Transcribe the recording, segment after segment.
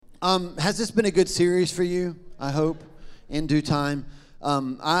Has this been a good series for you? I hope, in due time.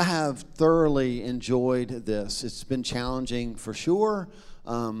 I have thoroughly enjoyed this. It's been challenging for sure.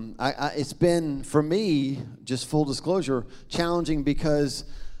 It's been, for me, just full disclosure, challenging because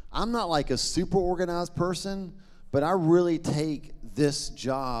I'm not like a super organized person, but I really take this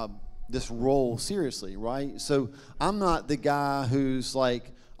job, this role seriously, right? So I'm not the guy who's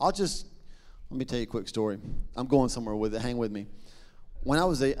like, let me tell you a quick story. I'm going somewhere with it. Hang with me. When I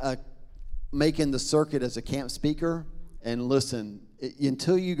was making the circuit as a camp speaker, and listen,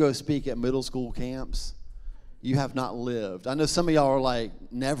 until you go speak at middle school camps, you have not lived. I know some of y'all are like,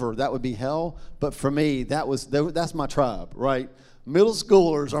 never, that would be hell. But for me, that's my tribe, right? Middle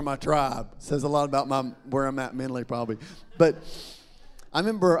schoolers are my tribe. Says a lot about where I'm at mentally, probably. But I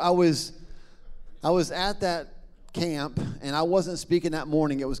remember I was at that camp, and I wasn't speaking that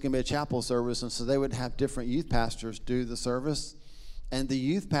morning. It was going to be a chapel service, and so they would have different youth pastors do the service. And the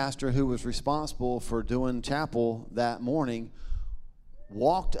youth pastor who was responsible for doing chapel that morning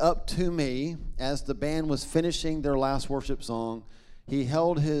walked up to me as the band was finishing their last worship song. He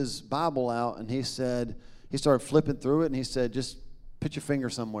held his Bible out, and he started flipping through it, and he said, just put your finger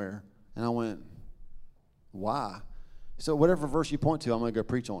somewhere. And I went, why? So whatever verse you point to, I'm going to go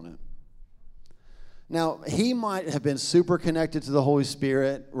preach on it. Now, he might have been super connected to the Holy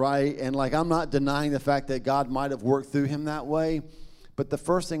Spirit, right? And like, I'm not denying the fact that God might have worked through him that way. But the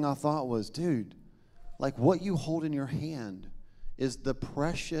first thing I thought was, dude, like what you hold in your hand is the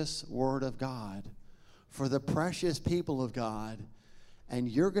precious Word of God for the precious people of God, and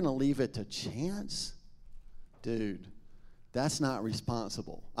you're going to leave it to chance? Dude, that's not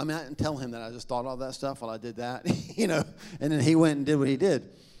responsible. I mean, I didn't tell him that I just thought all that stuff while I did that, and then he went and did what he did.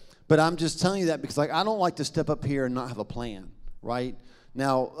 But I'm just telling you that because, like, I don't like to step up here and not have a plan, right?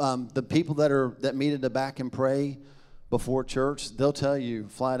 Now, the people that meet at the back and pray before church, they'll tell you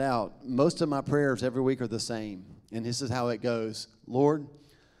flat out, most of my prayers every week are the same. And this is how it goes. Lord,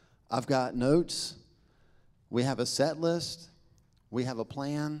 I've got notes. We have a set list. We have a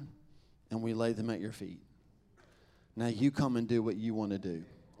plan. And we lay them at your feet. Now you come and do what you want to do.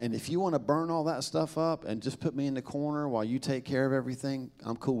 And if you want to burn all that stuff up and just put me in the corner while you take care of everything,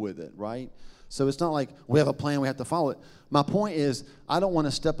 I'm cool with it, right? So it's not like we have a plan, we have to follow it. My point is, I don't want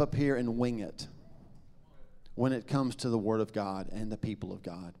to step up here and wing it when it comes to the Word of God and the people of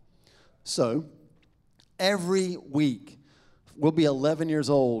God. So, every week, we'll be 11 years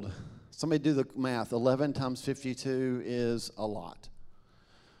old. Somebody do the math. 11 times 52 is a lot.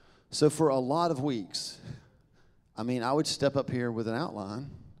 So, for a lot of weeks, I would step up here with an outline,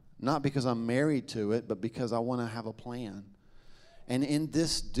 not because I'm married to it, but because I want to have a plan. And in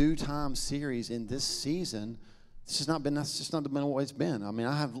this due time series, in this season, that's just not been what it's been.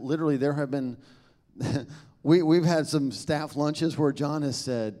 There have been... We've had some staff lunches where John has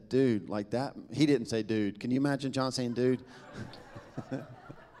said, dude, like that. He didn't say dude. Can you imagine John saying dude?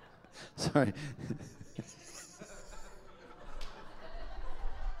 Sorry.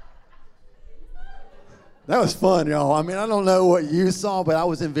 That was fun, y'all. I don't know what you saw, but I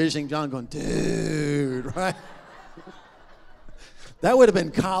was envisioning John going, dude, right? That would have been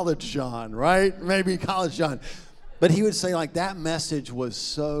college John, right? Maybe college John. But he would say, like, that message was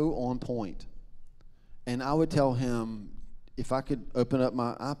so on point. And I would tell him, if I could open up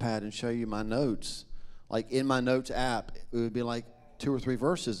my iPad and show you my notes, like in my notes app, it would be like 2 or 3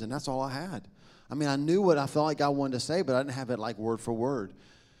 verses, and that's all I had. I knew what I felt like I wanted to say, but I didn't have it like word for word.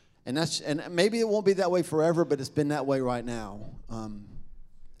 And maybe it won't be that way forever, but it's been that way right now.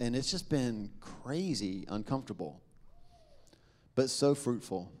 And it's just been crazy uncomfortable, but so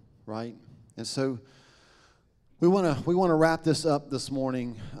fruitful, right? And so we want to wrap this up this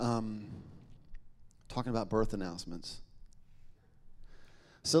morning. Talking about birth announcements.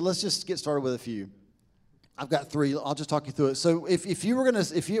 So let's just get started with a few. I've got 3. I'll just talk you through it. So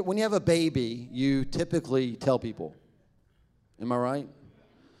when you have a baby, you typically tell people. Am I right?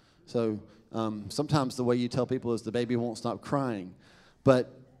 So sometimes the way you tell people is the baby won't stop crying.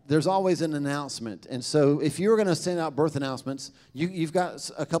 But there's always an announcement. And so if you were going to send out birth announcements, you've got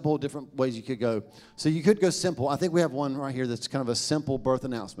a couple of different ways you could go. So you could go simple. I think we have one right here that's kind of a simple birth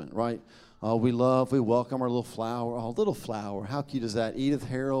announcement, right? We welcome our little flower. Oh, little flower. How cute is that? Edith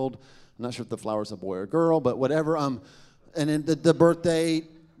Harold. I'm not sure if the flower's a boy or girl, but whatever. And then the birthday,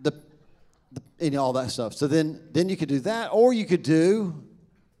 all that stuff. So then you could do that, or you could do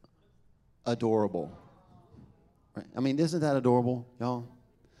adorable. Right? Isn't that adorable, y'all?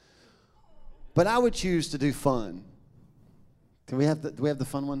 But I would choose to do fun. Do we have the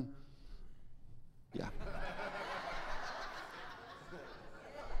fun one? Yeah.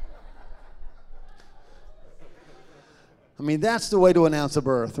 I mean, that's the way to announce a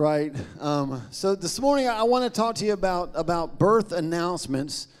birth, right? So this morning, I want to talk to you about birth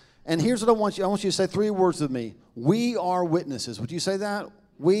announcements. And here's what I want you to say 3 words with me. We are witnesses. Would you say that?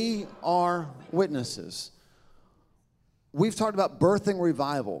 We are witnesses. We've talked about birthing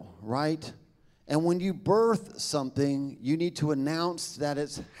revival, right? And when you birth something, you need to announce that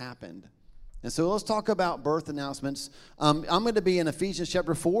it's happened. And so let's talk about birth announcements. I'm going to be in Ephesians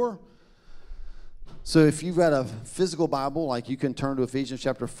chapter 4. So if you've got a physical Bible, like you can turn to Ephesians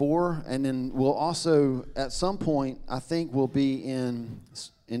chapter 4. And then we'll also, at some point, I think we'll be in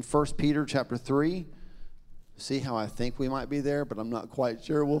 1 Peter chapter 3. See how I think we might be there, but I'm not quite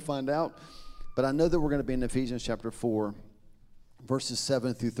sure. We'll find out. But I know that we're going to be in Ephesians chapter 4, verses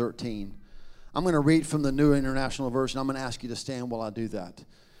 7 through 13. I'm going to read from the New International Version. I'm going to ask you to stand while I do that.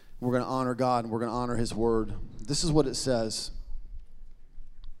 We're going to honor God, and we're going to honor His Word. This is what it says.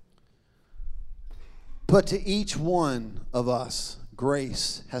 But to each one of us,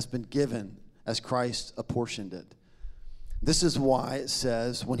 grace has been given as Christ apportioned it. This is why it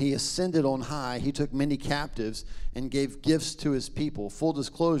says, when He ascended on high, He took many captives and gave gifts to His people. Full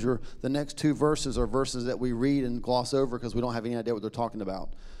disclosure, the next 2 verses are verses that we read and gloss over because we don't have any idea what they're talking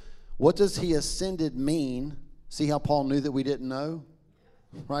about. What does He ascended mean? See how Paul knew that we didn't know?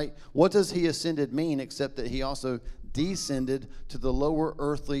 Right? What does He ascended mean except that He also descended to the lower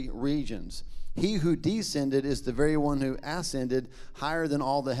earthly regions? He who descended is the very one who ascended higher than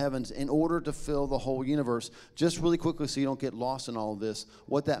all the heavens in order to fill the whole universe. Just really quickly so you don't get lost in all of this,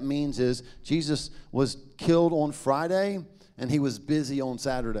 what that means is Jesus was killed on Friday and He was busy on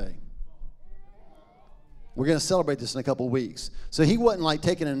Saturday. We're going to celebrate this in a couple weeks. So He wasn't like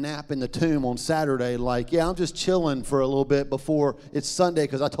taking a nap in the tomb on Saturday like, yeah, I'm just chilling for a little bit before it's Sunday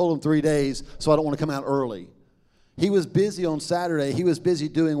because I told Him 3 days so I don't want to come out early. He was busy on Saturday. He was busy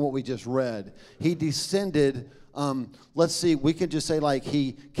doing what we just read. He descended. Let's see, we could just say like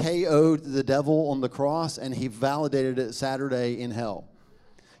He KO'd the devil on the cross and He validated it Saturday in hell.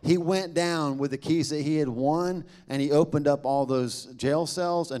 He went down with the keys that He had won and He opened up all those jail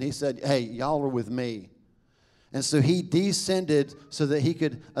cells and He said, hey, y'all are with me. And so He descended so that He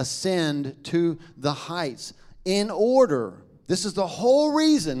could ascend to the heights in order. This is the whole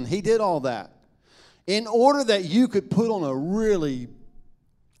reason He did all that. In order that you could put on a really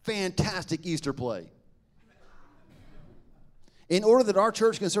fantastic Easter play. In order that our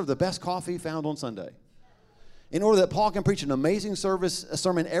church can serve the best coffee found on Sunday. In order that Paul can preach an amazing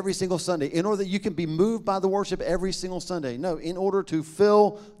sermon every single Sunday. In order that you can be moved by the worship every single Sunday. No, in order to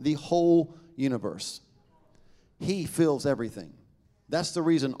fill the whole universe. He fills everything. That's the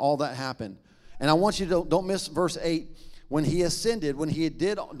reason all that happened. And I want you to don't miss verse 8. When He ascended, when He had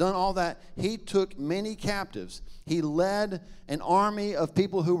done all that, He took many captives. He led an army of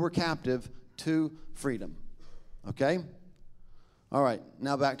people who were captive to freedom. Okay? All right,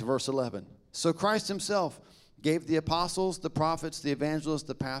 now back to verse 11. So Christ Himself gave the apostles, the prophets, the evangelists,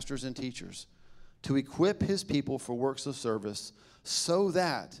 the pastors, and teachers to equip His people for works of service so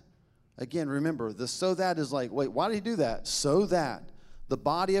that, again, remember, the so that is like, wait, why did He do that? So that the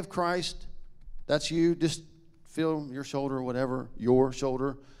body of Christ, that's you, just feel your shoulder or whatever, your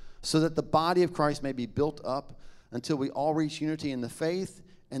shoulder, so that the body of Christ may be built up until we all reach unity in the faith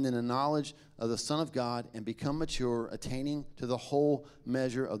and in the knowledge of the Son of God and become mature, attaining to the whole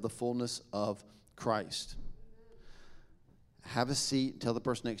measure of the fullness of Christ. Have a seat. Tell the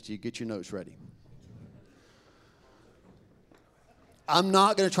person next to you, get your notes ready. I'm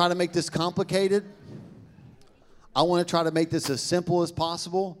not going to try to make this complicated. I want to try to make this as simple as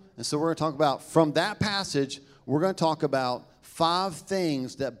possible. And so we're going to talk about, from that passage, we're going to talk about 5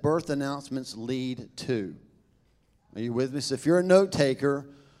 things that birth announcements lead to. Are you with me? So if you're a note taker,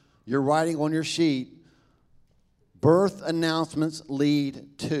 you're writing on your sheet, birth announcements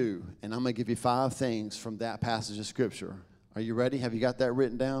lead to. And I'm going to give you 5 things from that passage of Scripture. Are you ready? Have you got that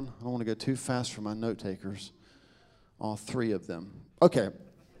written down? I don't want to go too fast for my note takers. All 3 of them. Okay.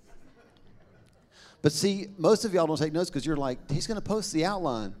 But see, most of y'all don't take notes because you're like, he's going to post the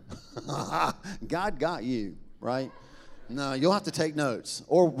outline. God got you, right? No, you'll have to take notes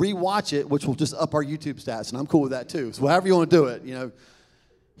or rewatch it, which will just up our YouTube stats, and I'm cool with that too. So however you want to do it,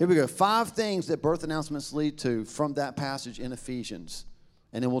 Here we go. 5 things that birth announcements lead to from that passage in Ephesians.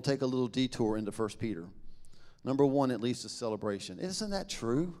 And then we'll take a little detour into 1 Peter. Number 1, it leads to celebration. Isn't that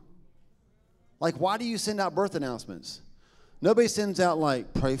true? Like, why do you send out birth announcements? Nobody sends out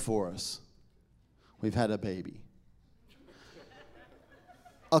like, pray for us. We've had a baby.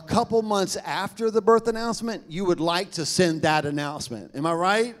 A couple months after the birth announcement, you would like to send that announcement. Am I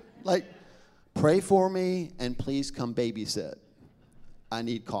right? Like, pray for me and please come babysit. I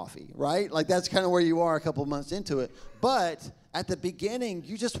need coffee, right? Like that's kind of where you are a couple of months into it. But at the beginning,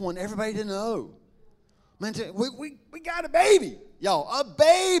 you just want everybody to know. Man, we got a baby. Y'all, a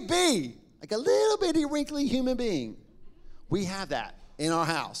baby. Like a little bitty wrinkly human being. We have that in our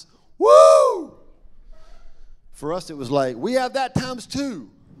house. Woo! For us, it was like, we have that times 2.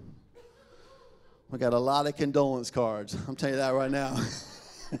 We got a lot of condolence cards. I'm telling you that right now.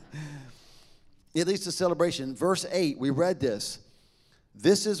 It leads to celebration. Verse 8, we read this.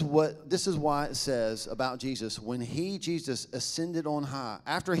 This is why it says about Jesus, when Jesus ascended on high,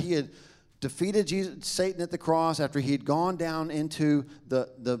 after he had defeated Satan at the cross, after he had gone down into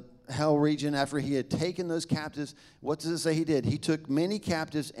the hell region, after he had taken those captives, what does it say he did? He took many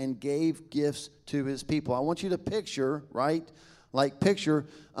captives and gave gifts to his people. I want you to picture, right? Like picture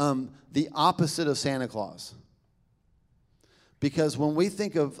the opposite of Santa Claus. Because when we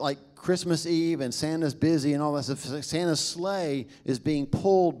think of like Christmas Eve and Santa's busy and all that stuff, Santa's sleigh is being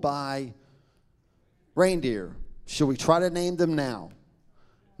pulled by reindeer. Should we try to name them now?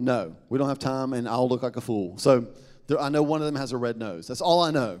 No, we don't have time and I'll look like a fool. So I know one of them has a red nose. That's all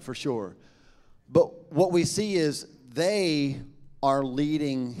I know for sure. But what we see is they are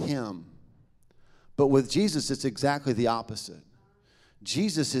leading him. But with Jesus, it's exactly the opposite.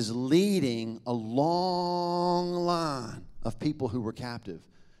 Jesus is leading a long line of people who were captive.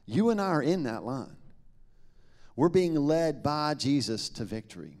 You and I are in that line. We're being led by Jesus to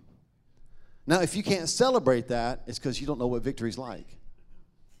victory. Now, if you can't celebrate that, it's because you don't know what victory's like.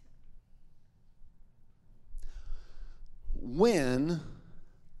 When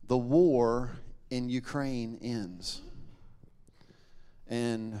the war in Ukraine ends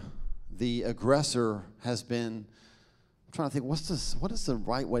and the aggressor has been, I'm trying to think, what is the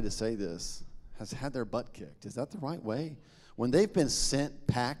right way to say this? Has had their butt kicked. Is that the right way? When they've been sent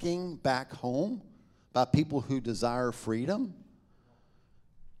packing back home by people who desire freedom,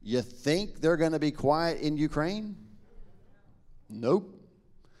 you think they're going to be quiet in Ukraine? Nope.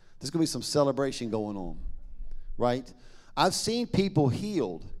 There's going to be some celebration going on, right? I've seen people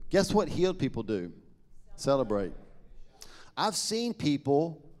healed. Guess what healed people do? Celebrate. I've seen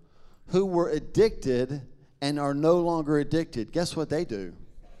people who were addicted and are no longer addicted. Guess what they do?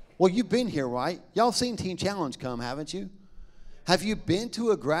 Well, you've been here, right? Y'all have seen Teen Challenge come, haven't you? Have you been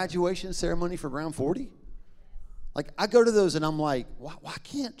to a graduation ceremony for Ground 40? Like, I go to those and I'm like, why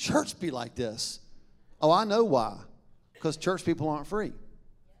can't church be like this? Oh, I know why. Because church people aren't free.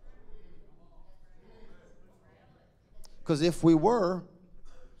 Because if we were,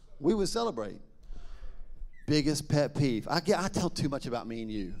 we would celebrate. Biggest pet peeve. I tell too much about me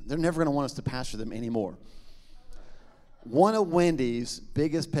and you. They're never going to want us to pastor them anymore. One of Wendy's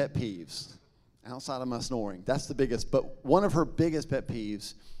biggest pet peeves, outside of my snoring, that's the biggest, but one of her biggest pet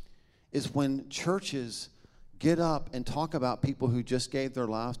peeves is when churches get up and talk about people who just gave their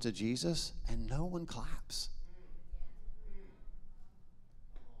lives to Jesus and no one claps.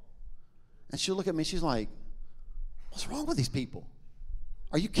 And she'll look at me, she's like, what's wrong with these people?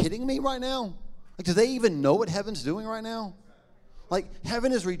 Are you kidding me right now? Like, do they even know what heaven's doing right now? Like,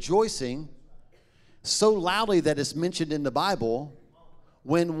 heaven is rejoicing so loudly that it's mentioned in the Bible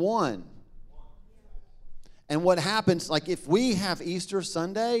when one. And what happens, like if we have Easter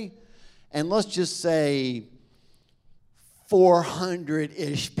Sunday, and let's just say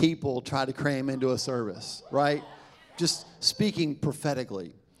 400-ish people try to cram into a service, right? Just speaking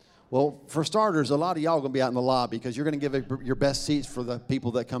prophetically. Well, for starters, a lot of y'all are going to be out in the lobby because you're going to give your best seats for the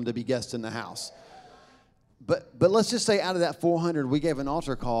people that come to be guests in the house. But let's just say out of that 400, we gave an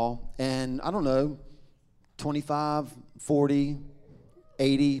altar call, and I don't know, 25, 40,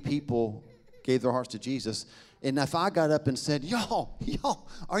 80 people gave their hearts to Jesus. And if I got up and said, y'all,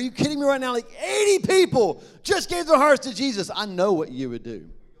 are you kidding me right now? Like 80 people just gave their hearts to Jesus. I know what you would do.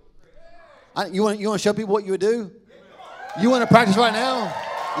 You want to show people what you would do? You want to practice right now?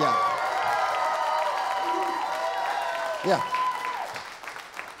 Yeah.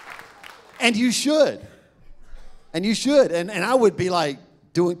 And you should. And you should. And I would be like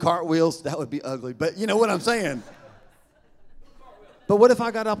doing cartwheels. That would be ugly. But you know what I'm saying? But what if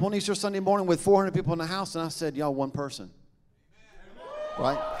I got up on Easter Sunday morning with 400 people in the house and I said, y'all, one person?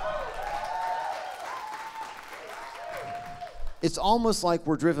 Right? It's almost like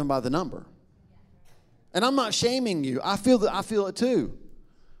we're driven by the number. And I'm not shaming you. I feel it too.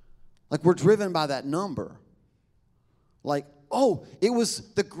 Like we're driven by that number. Like, oh, it was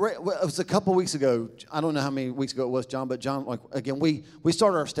a couple weeks ago. I don't know how many weeks ago it was, John, but John, like, again, we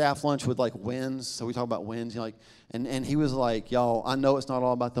started our staff lunch with like wins. So we talk about wins, like, and he was like, y'all, I know it's not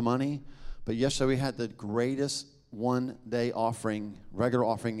all about the money, but yesterday we had the greatest one-day offering, regular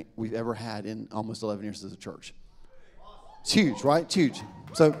offering we've ever had in almost 11 years as a church. It's huge, right? It's huge.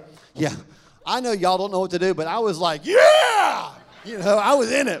 So, yeah, I know y'all don't know what to do, but I was like, yeah! You know, I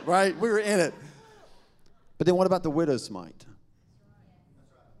was in it, right? We were in it. But then what about the widow's mite?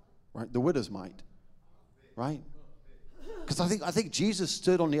 Right? The widow's mite, right? Because I think Jesus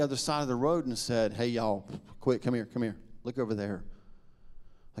stood on the other side of the road and said, hey, y'all, quick, come here. Look over there.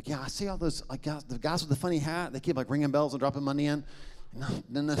 Like, yeah, I see all those, like, the guys with the funny hat. They keep, like, ringing bells and dropping money in. No,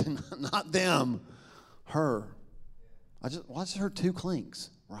 not them. Her. I just heard 2 clinks.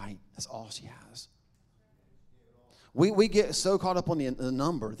 Right? That's all she has. We get so caught up on the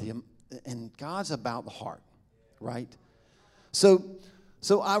number, and God's about the heart, right? So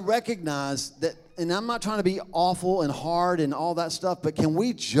I recognize that, and I'm not trying to be awful and hard and all that stuff, but can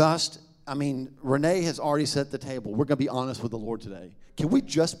we just, Renee has already set the table. We're going to be honest with the Lord today. Can we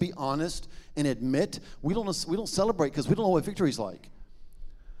just be honest and admit we don't celebrate because we don't know what victory's like?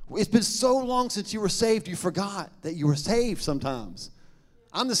 It's been so long since you were saved, you forgot that you were saved sometimes.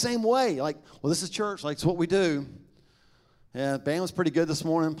 I'm the same way. Like, well, this is church. Like, it's what we do. Yeah, band was pretty good this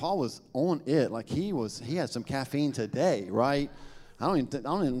morning. Paul was on it. Like, he had some caffeine today, right? I'm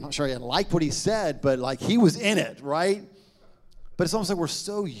not sure I liked what he said, but, like, he was in it, right? But it's almost like we're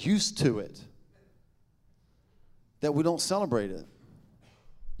so used to it that we don't celebrate it.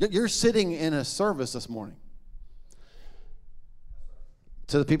 You're sitting in a service this morning.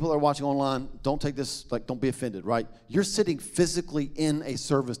 To the people that are watching online, don't take this, like, don't be offended, right? You're sitting physically in a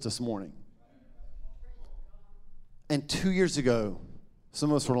service this morning. And 2 years ago, some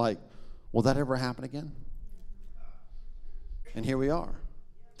of us were like, will that ever happen again? And here we are.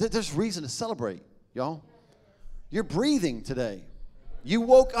 There's reason to celebrate, y'all. You're breathing today. You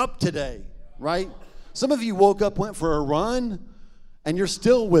woke up today, right? Some of you woke up, went for a run, and you're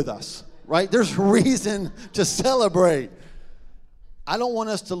still with us, right? There's reason to celebrate. I don't want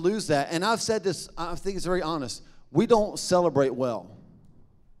us to lose that. And I've said this, I think it's very honest. We don't celebrate well.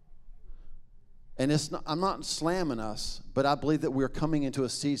 And I'm not slamming us, but I believe that we're coming into a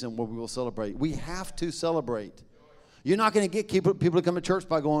season where we will celebrate. We have to celebrate. You're not going to get people to come to church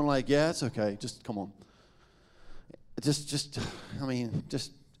by going like, yeah, it's okay. Just come on.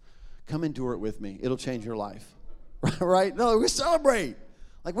 Just come endure it with me. It'll change your life. Right? No, we celebrate.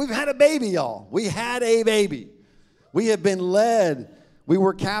 Like, we've had a baby, y'all. We had a baby. We have been led. We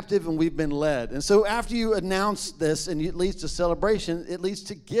were captive and we've been led. And so after you announce this and it leads to celebration, it leads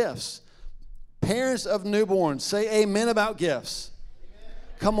to gifts. Parents of newborns, say amen about gifts. Amen.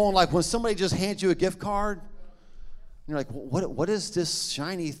 Come on, like when somebody just hands you a gift card, you're like, what is this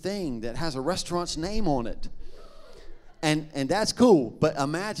shiny thing that has a restaurant's name on it? And that's cool, but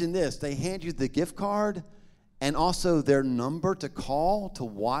imagine this. They hand you the gift card and also their number to call to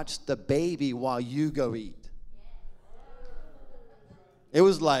watch the baby while you go eat. It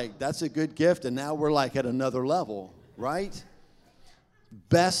was like, that's a good gift, and now we're like at another level, right?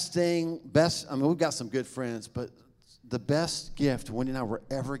 We've got some good friends, but the best gift Wendy and I were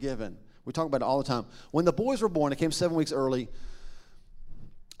ever given, we talk about it all the time. When the boys were born, they came 7 weeks early.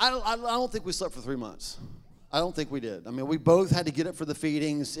 I don't think we slept for 3 months. I don't think we did. We both had to get up for the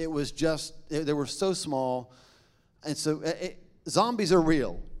feedings. It was just, they were so small. And so zombies are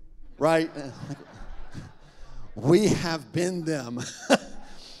real, right? We have been them.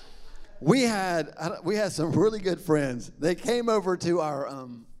 We had some really good friends. They came over to our,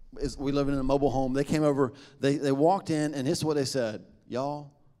 we live in a mobile home. They came over, they walked in, and this is what they said.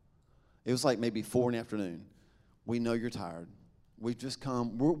 Y'all, it was like maybe 4 in the afternoon. We know you're tired. We've just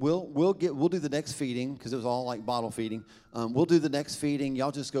come. We'll do the next feeding, because it was all like bottle feeding. We'll do the next feeding.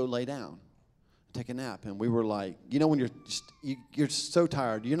 Y'all just go lay down, take a nap. And we were like, when you're so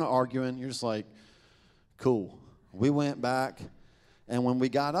tired, you're not arguing. You're just like, cool. We went back, and when we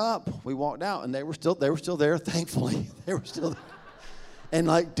got up, we walked out, and they were still there. Thankfully, they were still there. And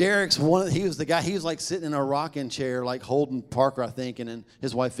like Derek's he was the guy. He was like sitting in a rocking chair, like holding Parker, I think, and then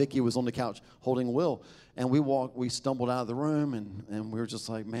his wife Vicky was on the couch holding Will. And we stumbled out of the room, and we were just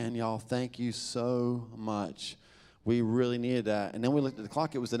like, man, y'all, thank you so much. We really needed that. And then we looked at the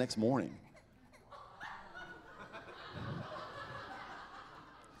clock. It was the next morning.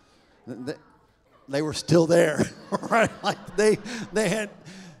 They were still there, right? Like they had.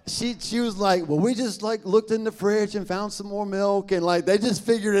 She was like, well, we just like looked in the fridge and found some more milk, and like they just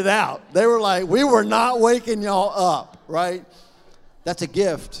figured it out. They were like, we were not waking y'all up, right? That's a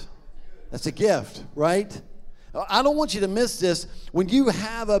gift. That's a gift, right? I don't want you to miss this. When you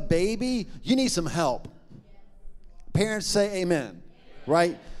have a baby, you need some help. Parents say amen,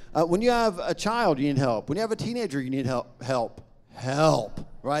 right? When you have a child, you need help. When you have a teenager, you need help,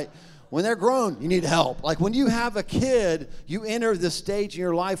 right? When they're grown, you need help. Like when you have a kid, you enter the stage in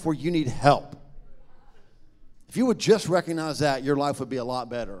your life where you need help. If you would just recognize that, your life would be a lot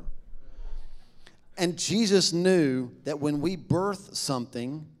better. And Jesus knew that when we birth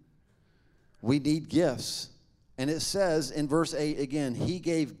something, we need gifts. And it says in verse 8 again, he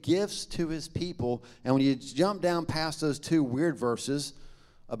gave gifts to his people. And when you jump down past those two weird verses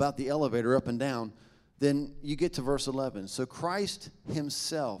about the elevator up and down, then you get to verse 11. So Christ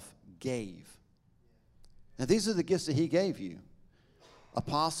himself gave. Now these are the gifts that he gave you.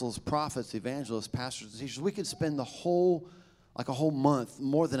 Apostles, prophets, evangelists, pastors, and teachers. We could spend a whole month,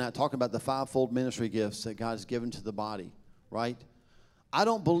 more than that, talking about the fivefold ministry gifts that God has given to the body, right? I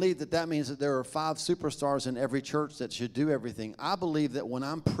don't believe that means that there are 5 superstars in every church that should do everything. I believe that when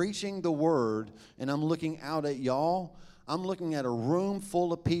I'm preaching the word and I'm looking out at y'all, I'm looking at a room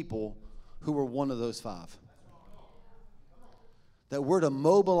full of people who are one of those 5. That we're to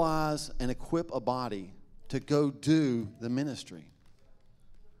mobilize and equip a body to go do the ministry.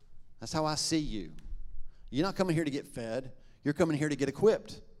 That's how I see you. You're not coming here to get fed. You're coming here to get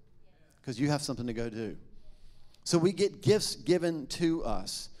equipped because you have something to go do. So we get gifts given to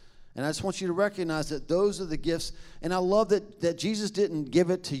us. And I just want you to recognize that those are the gifts. And I love that Jesus didn't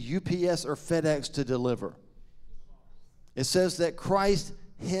give it to UPS or FedEx to deliver. It says that Christ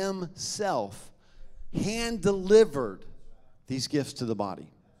himself hand-delivered these gifts to the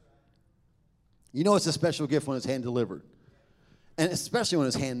body. You know it's a special gift when it's hand-delivered. And especially when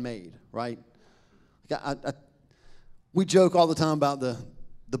it's handmade, right? We joke all the time about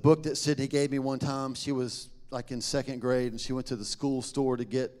the book that Sydney gave me one time. She was like in 2nd grade, and she went to the school store to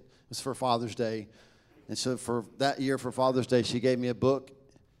get, it was for Father's Day. And so for that year, for Father's Day, she gave me a book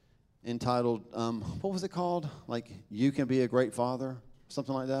entitled, what was it called? Like, You Can Be a Great Father,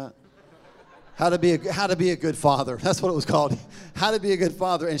 something like that. How to be a good father. That's what it was called. How to be a good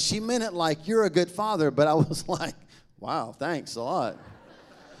father. And she meant it like, you're a good father, but I was like, wow, thanks a lot.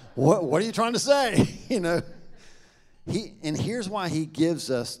 What are you trying to say? You know. And here's why he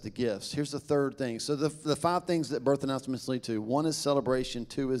gives us the gifts. Here's the third thing. So the 5 things that birth announcements lead to. 1 is celebration.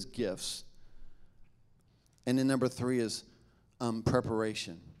 2 is gifts. And then number 3 is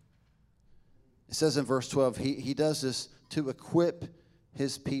preparation. It says in verse 12, he does this to equip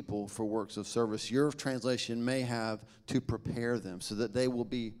his people for works of service. Your translation may have to prepare them so that they will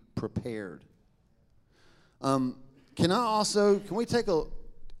be prepared. Can we take a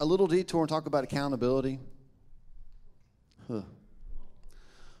little detour and talk about accountability?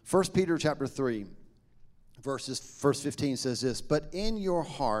 1 Peter chapter 3, verse 15 says this, but in your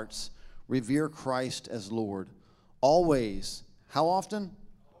hearts revere Christ as Lord. Always, how often?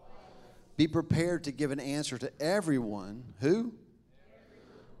 Be prepared to give an answer to everyone who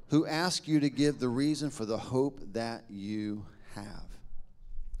asks you to give the reason for the hope that you have.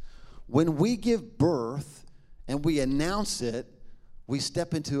 When we give birth and we announce it, we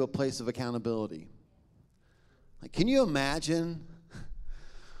step into a place of accountability. Like, can you imagine?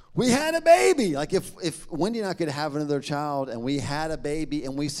 We had a baby. Like if Wendy and I could have another child and we had a baby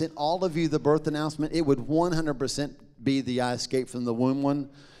and we sent all of you the birth announcement, it would 100% be the I escaped from the womb one.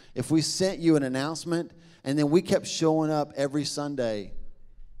 If we sent you an announcement and then we kept showing up every Sunday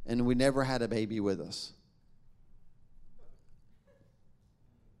and we never had a baby with us.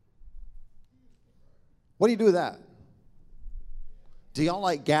 What do you do with that? Do y'all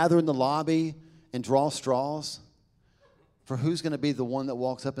like gather in the lobby and draw straws for who's going to be the one that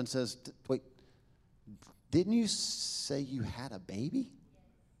walks up and says, wait, didn't you say you had a baby?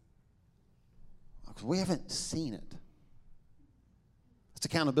 Because we haven't seen it. It's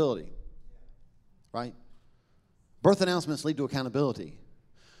accountability, right? Birth announcements lead to accountability.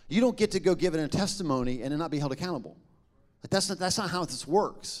 You don't get to go give it a testimony and then not be held accountable. Like that's not how this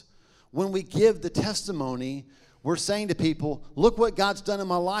works. When we give the testimony, we're saying to people, look what God's done in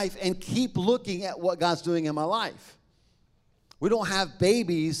my life and keep looking at what God's doing in my life. We don't have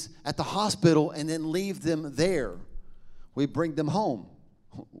babies at the hospital and then leave them there. We bring them home.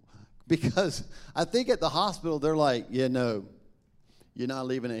 Because I think at the hospital, they're like, yeah, no, you're not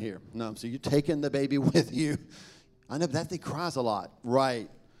leaving it here. No, so you're taking the baby with you. I know that thing cries a lot. Right.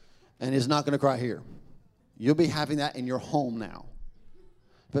 And it's not going to cry here. You'll be having that in your home now.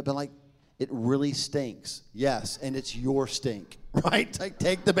 But like, it really stinks. Yes, and it's your stink, right?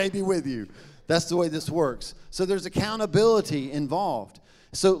 Take the baby with you. That's the way this works. So there's accountability involved.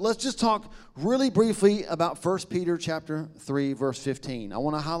 So let's just talk really briefly about 1 Peter chapter 3, verse 15. I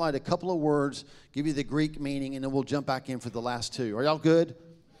want to highlight a couple of words, give you the Greek meaning, and then we'll jump back in for the last 2. Are y'all good?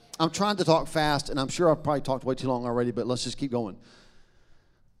 I'm trying to talk fast, and I'm sure I've probably talked way too long already, but let's just keep going.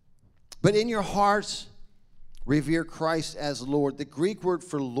 But in your hearts, revere Christ as Lord. The Greek word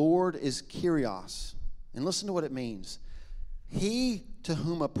for Lord is Kyrios. And listen to what it means. He to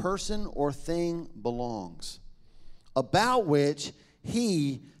whom a person or thing belongs. about which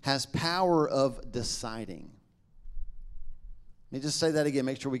he has power of deciding. Let me just say that again,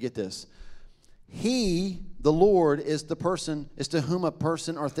 make sure we get this. He, the Lord, is the person, is to whom a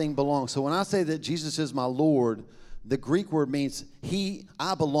person or thing belongs. So when I say that Jesus is my Lord, the Greek word means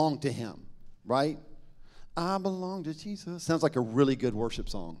I belong to him, right? I belong to Jesus. Sounds like a really good worship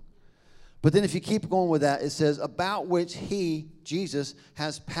song. But then if you keep going with that, it says, about which he, Jesus,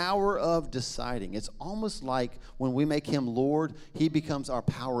 has power of deciding. It's almost like when we make him Lord, he becomes our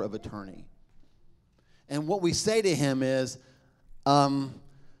power of attorney. And what we say to him is,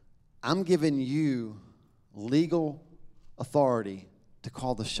 I'm giving you legal authority to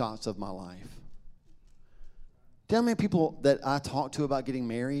call the shots of my life. Do you know how many people that I talk to about getting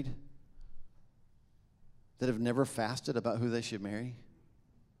married that have never fasted about who they should marry?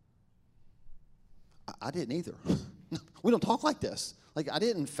 I didn't either. We don't talk like this. Like, I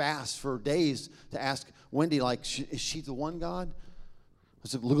didn't fast for days to ask Wendy, like, is she the one, God? I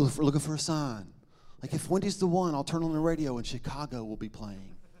said, looking for a sign. Like, if Wendy's the one, I'll turn on the radio and Chicago will be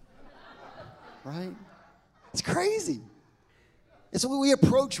playing. Right? It's crazy. And so we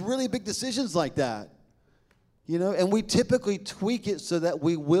approach really big decisions like that. You know, and we typically tweak it so that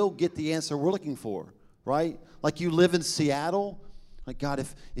we will get the answer we're looking for. Right? Like, you live in Seattle. Like, God,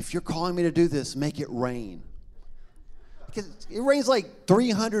 if you're calling me to do this, make it rain. Because it rains like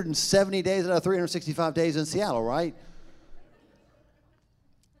 370 days out of 365 days in Seattle, right?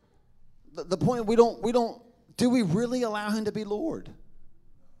 The point, do we really allow him to be Lord?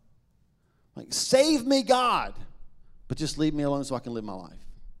 Like, save me, God, but just leave me alone so I can live my life.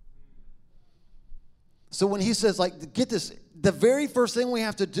 So when he says, like, get this, the very first thing we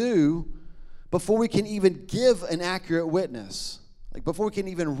have to do before we can even give an accurate witness, like before we can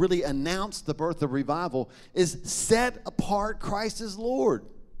even really announce the birth of revival, is set apart Christ as Lord.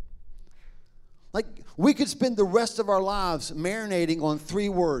 Like, we could spend the rest of our lives marinating on 3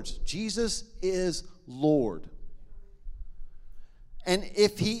 words. Jesus is Lord. And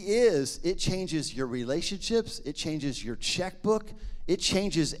if he is, it changes your relationships. It changes your checkbook. It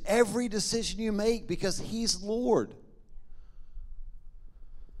changes every decision you make because he's Lord.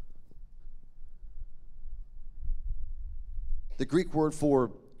 The Greek word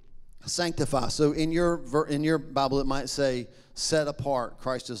for sanctify. So in your Bible, it might say, set apart,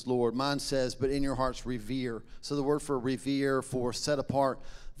 Christ is Lord. Mine says, but in your hearts, revere. So the word for revere, for set apart,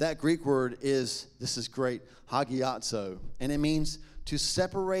 that Greek word is, this is great, hagiazo. And it means to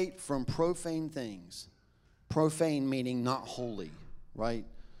separate from profane things. Profane meaning not holy, right?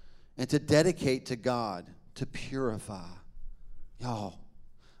 And to dedicate to God, to purify. Y'all,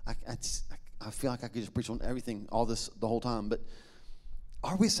 I feel like I could just preach on everything, all this, the whole time. But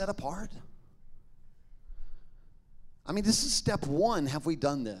are we set apart? I mean, this is step 1. Have we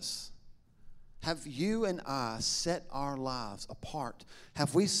done this? Have you and I set our lives apart?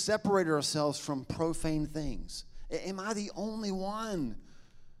 Have we separated ourselves from profane things? Am I the only one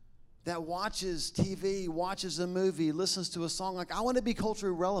that watches TV, watches a movie, listens to a song? Like, I want to be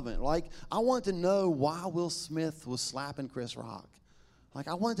culturally relevant. Like, I want to know why Will Smith was slapping Chris Rock. Like,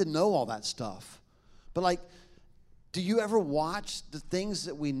 I wanted to know all that stuff. But, like, do you ever watch the things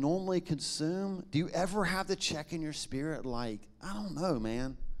that we normally consume? Do you ever have the check in your spirit like, I don't know,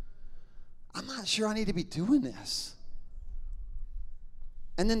 man. I'm not sure I need to be doing this.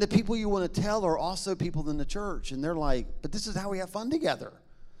 And then the people you want to tell are also people in the church. And they're like, but this is how we have fun together.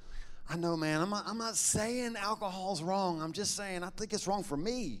 I know, man. I'm not saying alcohol's wrong. I'm just saying I think it's wrong for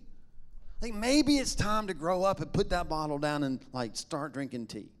me. I think maybe it's time to grow up and put that bottle down and, like, start drinking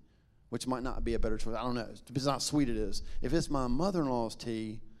tea, which might not be a better choice. I don't know. It depends on how sweet it is. If it's my mother-in-law's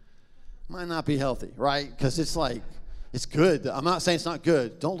tea, it might not be healthy, right? Because it's like, it's good. I'm not saying it's not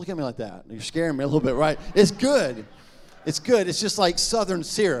good. Don't look at me like that. You're scaring me a little bit, right? It's good. It's good. It's just like Southern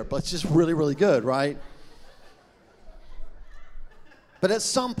syrup. It's just really, really good, right? But at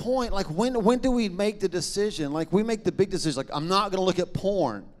some point, like, when do we make the decision? Like, we make the big decision. Like, I'm not going to look at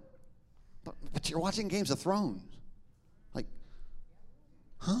porn. But you're watching Games of Thrones. Like,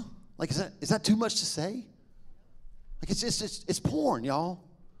 huh? Like, is that too much to say? Like, it's porn, y'all.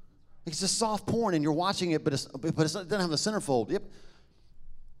 Like, it's just soft porn, and you're watching it, but it doesn't have a centerfold. Yep.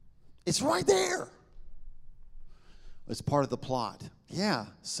 It's right there. It's part of the plot. Yeah,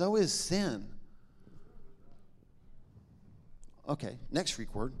 so is sin. Okay, next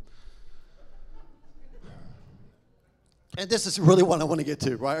Greek word. And this is really what I want to get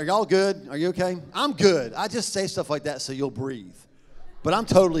to, right? Are y'all good? Are you okay? I'm good. I just say stuff like that so you'll breathe. But I'm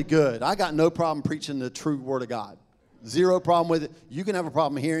totally good. I got no problem preaching the true word of God. Zero problem with it. You can have a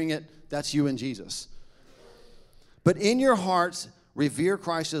problem hearing it. That's you and Jesus. But in your hearts, revere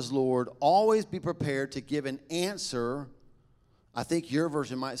Christ as Lord, always be prepared to give an answer. I think your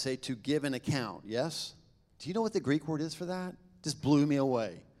version might say to give an account, yes? Do you know what the Greek word is for that? Just blew me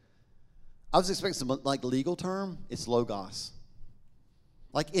away. I was expecting some like legal term. It's logos.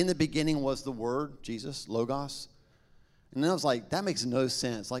 Like in the beginning was the word, Jesus, logos. And then I was like, that makes no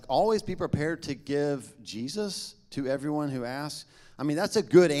sense. Like always be prepared to give Jesus to everyone who asks. I mean, that's a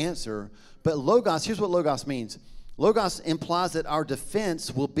good answer. But logos, here's what logos means. Logos implies that our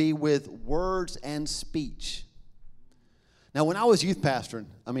defense will be with words and speech. Now, when I was youth pastoring,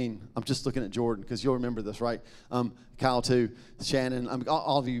 I mean, I'm just looking at Jordan because you'll remember this, right? Kyle too, Shannon,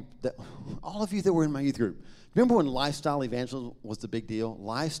 all of you that were in my youth group. Remember when lifestyle evangelism was the big deal?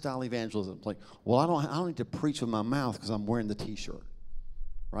 Lifestyle evangelism. It's like, well, I don't need to preach with my mouth because I'm wearing the T-shirt,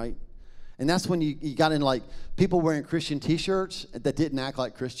 right? And that's when you got in like people wearing Christian T-shirts that didn't act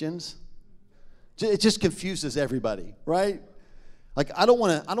like Christians. It just confuses everybody, right? Like I don't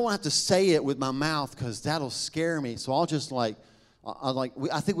want to have to say it with my mouth because that'll scare me. So I'll just I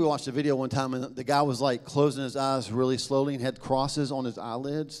think we watched a video one time and the guy was like closing his eyes really slowly and had crosses on his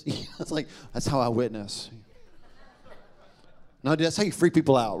eyelids. It's like that's how I witness. No, that's how you freak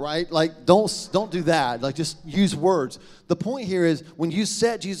people out, right? Like don't do that. Like just use words. The point here is when you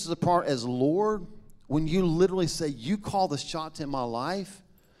set Jesus apart as Lord, when you literally say you call the shots in my life.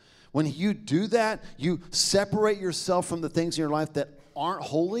 When you do that, you separate yourself from the things in your life that aren't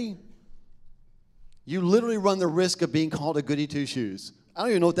holy. You literally run the risk of being called a goody two-shoes. I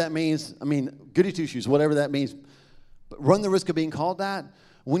don't even know what that means. I mean, goody two-shoes, whatever that means. But run the risk of being called that.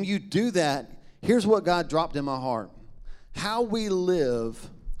 When you do that, here's what God dropped in my heart. How we live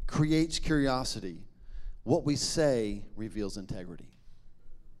creates curiosity. What we say reveals integrity.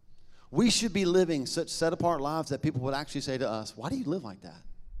 We should be living such set-apart lives that people would actually say to us, why do you live like that?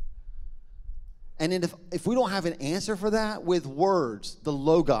 And then if we don't have an answer for that with words, the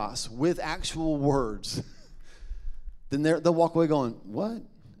logos, with actual words, then they'll walk away going, what?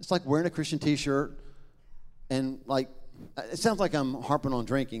 It's like wearing a Christian T-shirt and like, it sounds like I'm harping on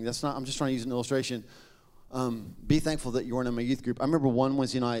drinking. That's not, I'm just trying to use an illustration. Be thankful that you weren't in my youth group. I remember one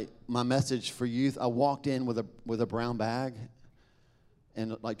Wednesday night, my message for youth, I walked in with a brown bag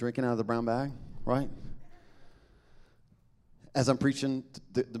and like drinking out of the brown bag, right? As I'm preaching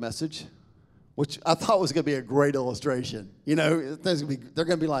the message. Which I thought was going to be a great illustration. You know, they're going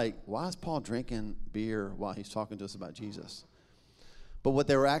to be like, why is Paul drinking beer while he's talking to us about Jesus? But what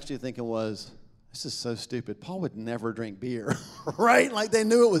they were actually thinking was, this is so stupid. Paul would never drink beer, right? Like they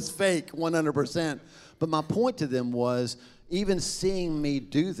knew it was fake 100%. But my point to them was, even seeing me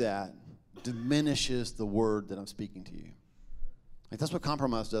do that diminishes the word that I'm speaking to you. Like that's what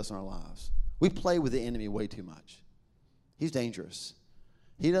compromise does in our lives. We play with the enemy way too much. He's dangerous.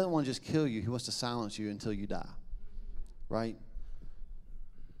 He doesn't want to just kill you. He wants to silence you until you die, right?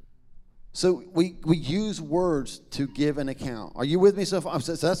 So we use words to give an account. Are you with me so far?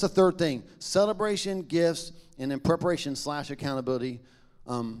 So that's the third thing. Celebration, gifts, and then preparation/accountability.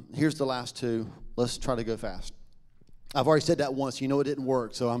 Here's the last two. Let's try to go fast. I've already said that once. You know it didn't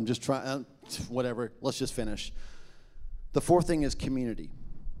work, so I'm just trying, whatever. Let's just finish. The fourth thing is community.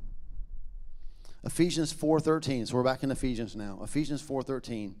 Ephesians 4:13. So we're back in Ephesians now. Ephesians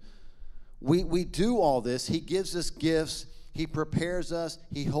 4:13. We do all this. He gives us gifts. He prepares us.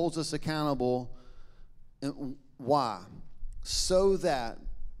 He holds us accountable. And why? So that,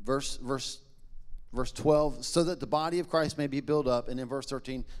 verse 12, so that the body of Christ may be built up. And in verse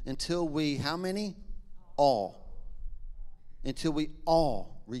 13, until we, how many? All. Until we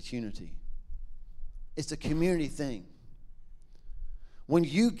all reach unity. It's a community thing. When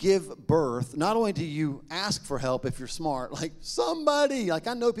you give birth, not only do you ask for help if you're smart, like somebody, like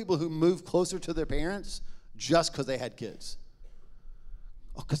I know people who move closer to their parents just because they had kids.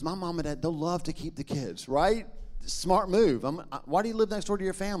 Oh, because my mom and dad, they'll love to keep the kids, right? Smart move. Why do you live next door to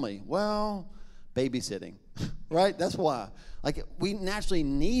your family? Well, babysitting, right? That's why. Like we naturally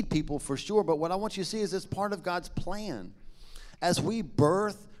need people for sure, but what I want you to see is it's part of God's plan. As we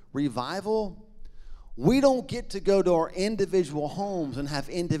birth revival, we don't get to go to our individual homes and have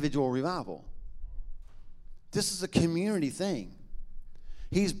individual revival. This is a community thing.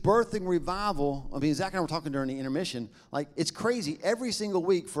 He's birthing revival. I mean, Zach and I were talking during the intermission. Like, it's crazy. Every single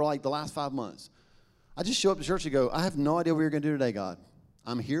week for like the last 5 months, I just show up to church and go, I have no idea what you're going to do today, God.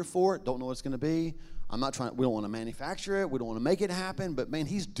 I'm here for it. Don't know what it's going to be. I'm not trying. We don't want to manufacture it. We don't want to make it happen. But, man,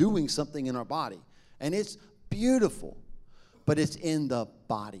 he's doing something in our body. And it's beautiful. But it's in the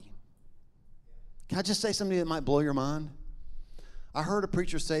body. Can I just say something that might blow your mind? I heard a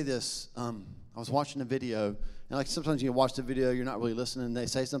preacher say this. I was watching a video, and like sometimes you watch the video, you're not really listening, and they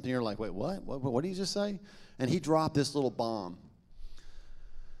say something, you're like, wait, what? What did he just say? And he dropped this little bomb.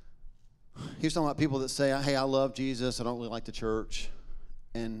 He was talking about people that say, hey, I love Jesus. I don't really like the church.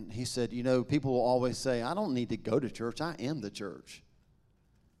 And he said, people will always say, I don't need to go to church. I am the church.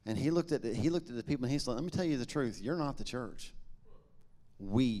 And he looked at the people and he said, let me tell you the truth. You're not the church.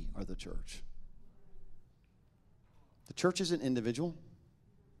 We are the church. The church isn't individual.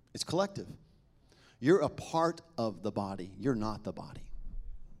 It's collective. You're a part of the body. You're not the body.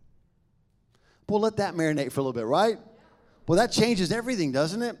 Well, let that marinate for a little bit, right? Well, that changes everything,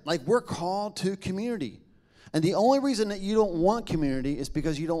 doesn't it? Like, we're called to community. And the only reason that you don't want community is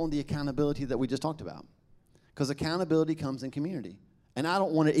because you don't want the accountability that we just talked about. Because accountability comes in community. And I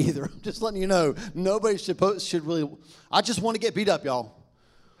don't want it either. I'm just letting you know, nobody should really, I just want to get beat up, y'all.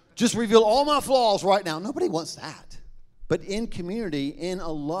 Just reveal all my flaws right now. Nobody wants that. But in community, in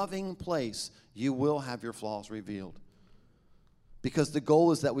a loving place, you will have your flaws revealed. Because the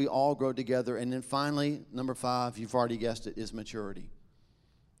goal is that we all grow together. And then finally, number 5, you've already guessed it, is maturity.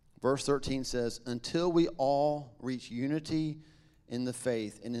 Verse 13 says, until we all reach unity in the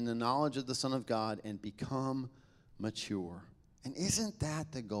faith and in the knowledge of the Son of God and become mature. And isn't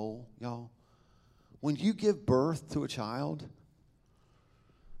that the goal, y'all? When you give birth to a child,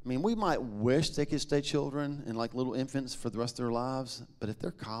 I mean, we might wish they could stay children and like little infants for the rest of their lives, but if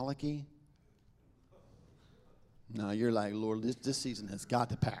they're colicky, no, you're like, Lord, this season has got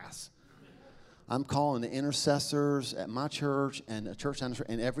to pass. I'm calling the intercessors at my church and a church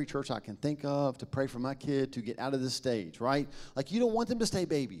and every church I can think of to pray for my kid to get out of this stage, right? Like, you don't want them to stay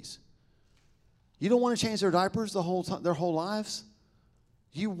babies. You don't want to change their diapers their whole lives.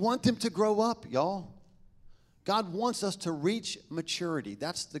 You want them to grow up, y'all. God wants us to reach maturity.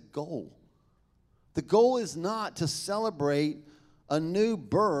 That's the goal. The goal is not to celebrate a new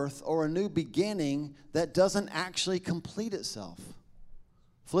birth or a new beginning that doesn't actually complete itself.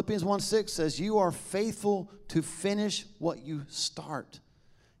 Philippians 1:6 says, you are faithful to finish what you start.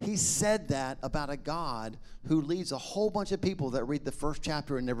 He said that about a God who leads a whole bunch of people that read the first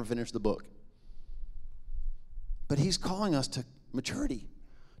chapter and never finish the book. But he's calling us to maturity,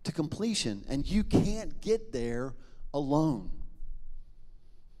 to completion, and you can't get there alone.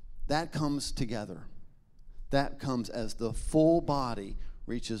 That comes together. That comes as the full body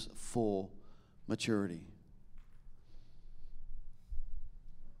reaches full maturity.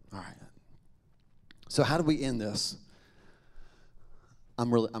 All right. So how do we end this?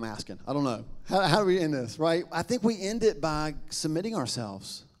 I'm asking. I don't know. How do we end this, right? I think we end it by submitting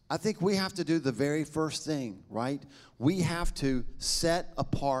ourselves. I think we have to do the very first thing, right? We have to set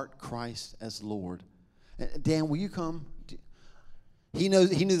apart Christ as Lord. Dan, will you come? He knew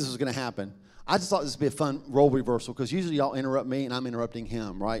this was going to happen. I just thought this would be a fun role reversal because usually y'all interrupt me and I'm interrupting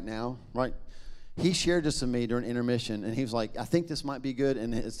him right now, right? He shared this with me during intermission, and he was like, I think this might be good.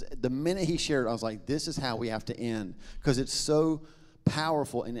 And the minute he shared it, I was like, this is how we have to end because it's so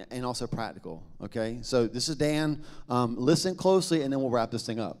powerful and also practical, okay? So this is Dan. Listen closely, and then we'll wrap this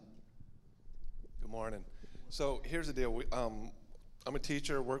thing up. Good morning. So here's the deal. I'm a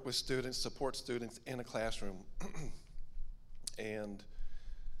teacher, work with students, support students in a classroom. And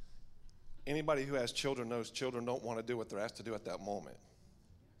anybody who has children knows children don't want to do what they're asked to do at that moment,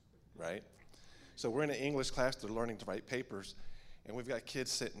 right? So we're in an English class, they're learning to write papers, and we've got kids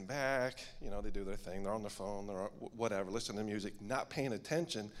sitting back, they do their thing, they're on their phone, they're whatever, listening to music, not paying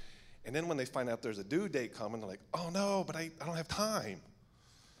attention, and then when they find out there's a due date coming, they're like, oh no, but I don't have time.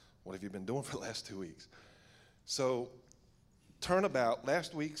 What have you been doing for the last 2 weeks? So turnabout,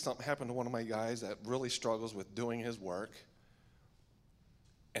 last week something happened to one of my guys that really struggles with doing his work,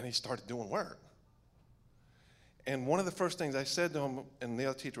 and he started doing work. And one of the first things I said to him, and the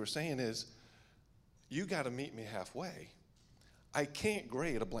other teacher was saying is, you got to meet me halfway. I can't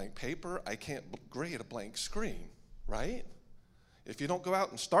grade a blank paper. I can't grade a blank screen, right? If you don't go out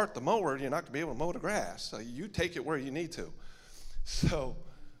and start the mower, you're not going to be able to mow the grass. So you take it where you need to. So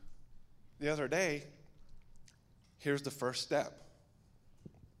the other day, here's the first step.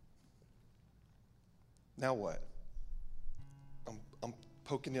 Now what? I'm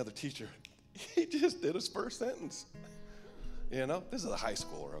poking the other teacher. He just did his first sentence. This is a high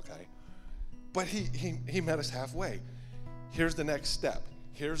schooler, okay? But he met us halfway. Here's the next step.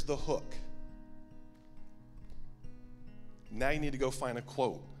 Here's the hook. Now you need to go find a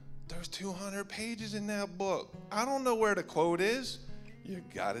quote. There's 200 pages in that book. I don't know where the quote is. You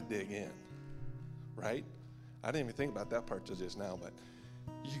got to dig in, right? I didn't even think about that part till just now, but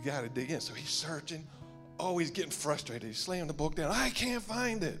you got to dig in. So he's searching. Oh, he's getting frustrated. He's slamming the book down. I can't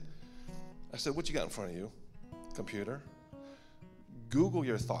find it. I said, what you got in front of you? Computer. Google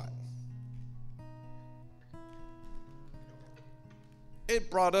your thought. It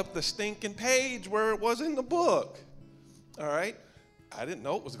brought up the stinking page where it was in the book. All right? I didn't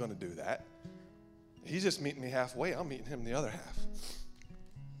know it was going to do that. He's just meeting me halfway. I'm meeting him the other half.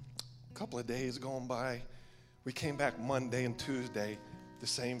 A couple of days going by. We came back Monday and Tuesday, the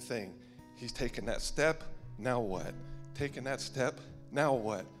same thing. He's taking that step, now what? Taking that step, now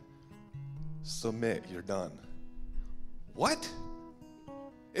what? Submit, you're done. What?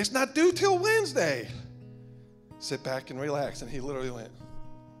 It's not due till Wednesday. Sit back and relax. And he literally went.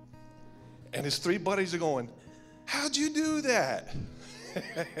 And his 3 buddies are going, how'd you do that?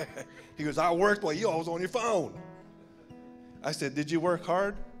 He goes, I worked while you all was on your phone. I said, did you work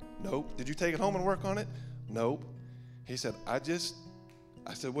hard? Nope. Did you take it home and work on it? Nope. He said, I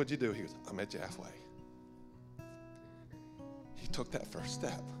said, what'd you do? He goes, I met you halfway. He took that first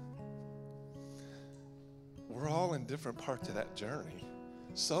step. We're all in different parts of that journey.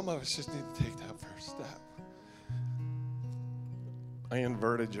 Some of us just need to take that first step. I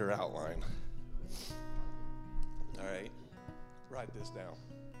inverted your outline. All right, write this down.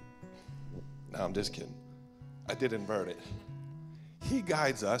 No, I'm just kidding. I did invert it. He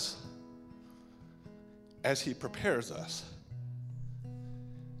guides us as he prepares us.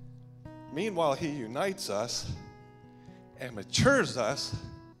 Meanwhile, he unites us and matures us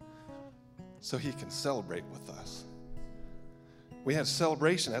so he can celebrate with us. We have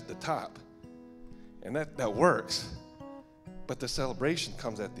celebration at the top, and that works. But the celebration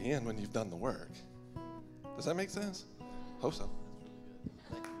comes at the end when you've done the work. Does that make sense? Hope so.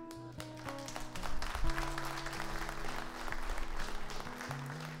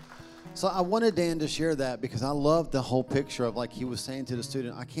 So I wanted Dan to share that because I love the whole picture of, like he was saying to the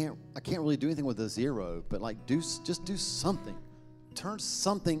student, I can't really do anything with a 0, but like just do something. Turn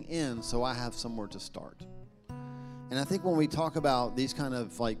something in so I have somewhere to start. And I think when we talk about these kind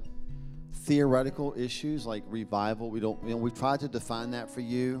of like theoretical issues like revival, we've tried to define that for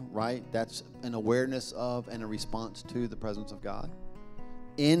you, right? That's an awareness of and a response to the presence of God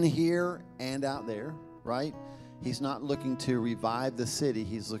in here and out there, right? He's not looking to revive the city.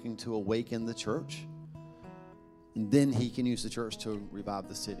 He's looking to awaken the church. And then he can use the church to revive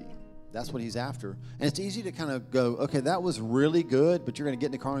the city. That's what he's after. And it's easy to kind of go, okay, that was really good, but you're going to get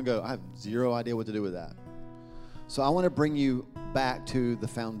in the car and go, I have 0 idea what to do with that. So I want to bring you back to the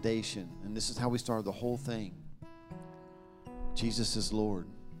foundation. And this is how we started the whole thing. Jesus is Lord.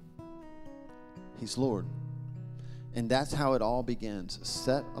 He's Lord. And that's how it all begins.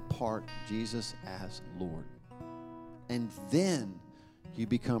 Set apart Jesus as Lord. And then you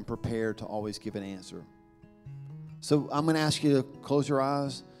become prepared to always give an answer. So I'm going to ask you to close your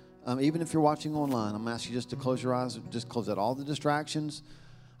eyes. Even if you're watching online, I'm going to ask you just to close your eyes. Just close out all the distractions.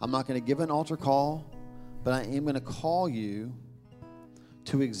 I'm not going to give an altar call, but I am going to call you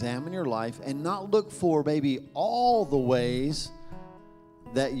to examine your life and not look for maybe all the ways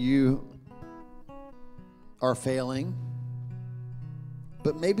that you are failing,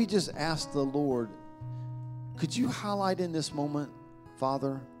 but maybe just ask the Lord, could you highlight in this moment,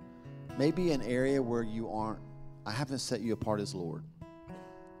 Father, maybe an area where I haven't set you apart as Lord.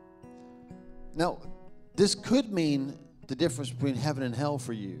 Now, this could mean the difference between heaven and hell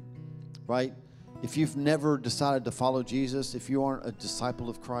for you, right? If you've never decided to follow Jesus, if you aren't a disciple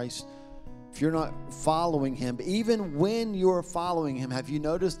of Christ, if you're not following him, even when you're following him, have you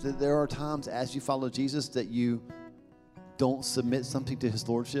noticed that there are times as you follow Jesus that you don't submit something to his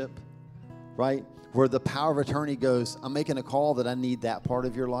lordship, right? Where the power of attorney goes, I'm making a call that I need that part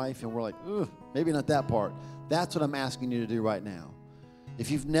of your life, and we're like, maybe not that part. That's what I'm asking you to do right now. If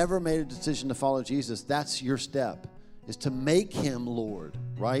you've never made a decision to follow Jesus, that's your step, is to make him Lord,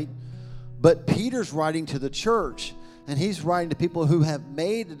 right? But Peter's writing to the church, and he's writing to people who have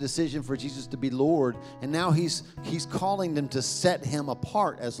made a decision for Jesus to be Lord, and now he's calling them to set him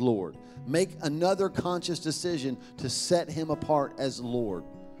apart as Lord. Make another conscious decision to set him apart as Lord.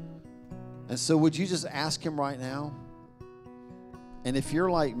 And so would you just ask him right now? And if you're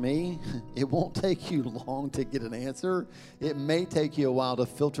like me, it won't take you long to get an answer. It may take you a while to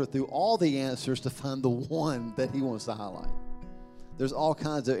filter through all the answers to find the one that he wants to highlight. There's all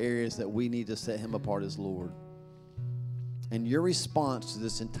kinds of areas that we need to set him apart as Lord. And your response to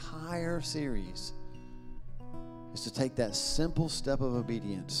this entire series is to take that simple step of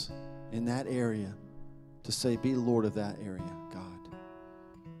obedience in that area to say, be Lord of that area, God.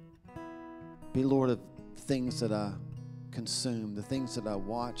 Be Lord of things that I consume, the things that I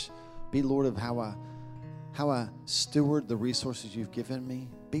watch. Be Lord of how I steward the resources you've given me.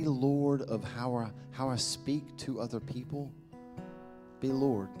 Be Lord of how I speak to other people. Be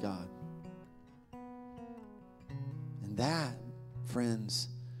Lord, God. And that, friends,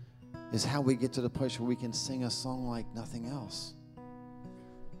 is how we get to the place where we can sing a song like nothing else.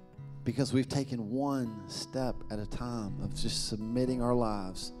 Because we've taken one step at a time of just submitting our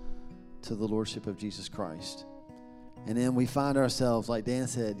lives to the Lordship of Jesus Christ. And then we find ourselves, like Dan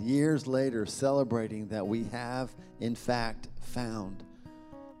said, years later celebrating that we have, in fact, found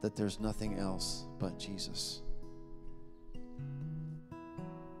that there's nothing else but Jesus.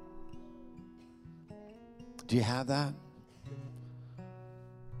 Do you have that?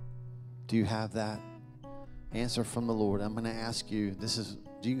 Do you have that answer from the Lord? I'm going to ask you,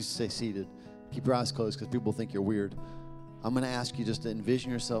 you can stay seated. Keep your eyes closed because people think you're weird. I'm going to ask you just to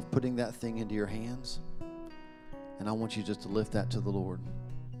envision yourself putting that thing into your hands. And I want you just to lift that to the Lord.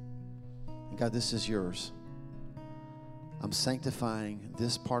 And God, this is yours. I'm sanctifying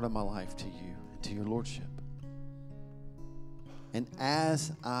this part of my life to you and to your Lordship. And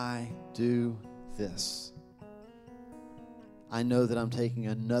as I do this, I know that I'm taking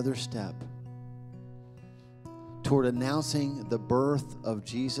another step toward announcing the birth of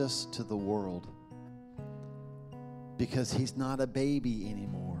Jesus to the world. Because he's not a baby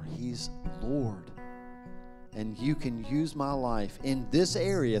anymore. He's Lord. And you can use my life in this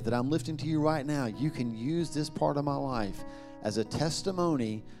area that I'm lifting to you right now. You can use this part of my life as a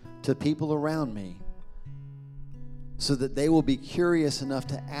testimony to people around me so that they will be curious enough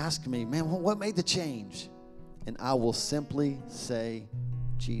to ask me, man, what made the change? And I will simply say,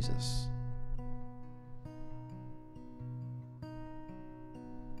 Jesus.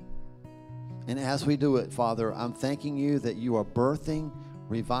 And as we do it, Father, I'm thanking you that you are birthing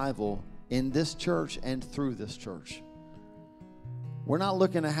revival in this church and through this church. We're not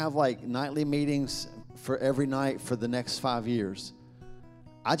looking to have like nightly meetings for every night for the next 5 years.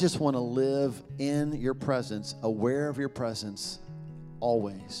 I just want to live in your presence, aware of your presence,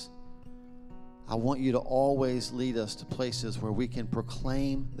 always. I want you to always lead us to places where we can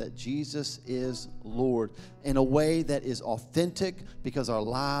proclaim that Jesus is Lord in a way that is authentic because our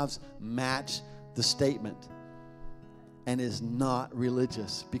lives match the statement, and is not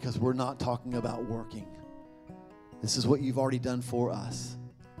religious because we're not talking about working. This is what you've already done for us.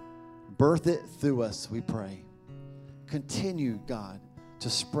 Birth it through us, we pray. Continue, God, to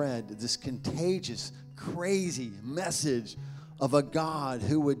spread this contagious, crazy message of a God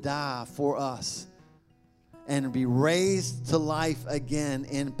who would die for us and be raised to life again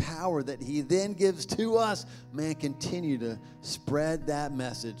in power that he then gives to us. Man, continue to spread that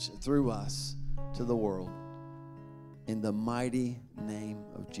message through us to the world. In the mighty name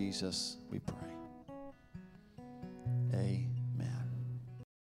of Jesus, we pray.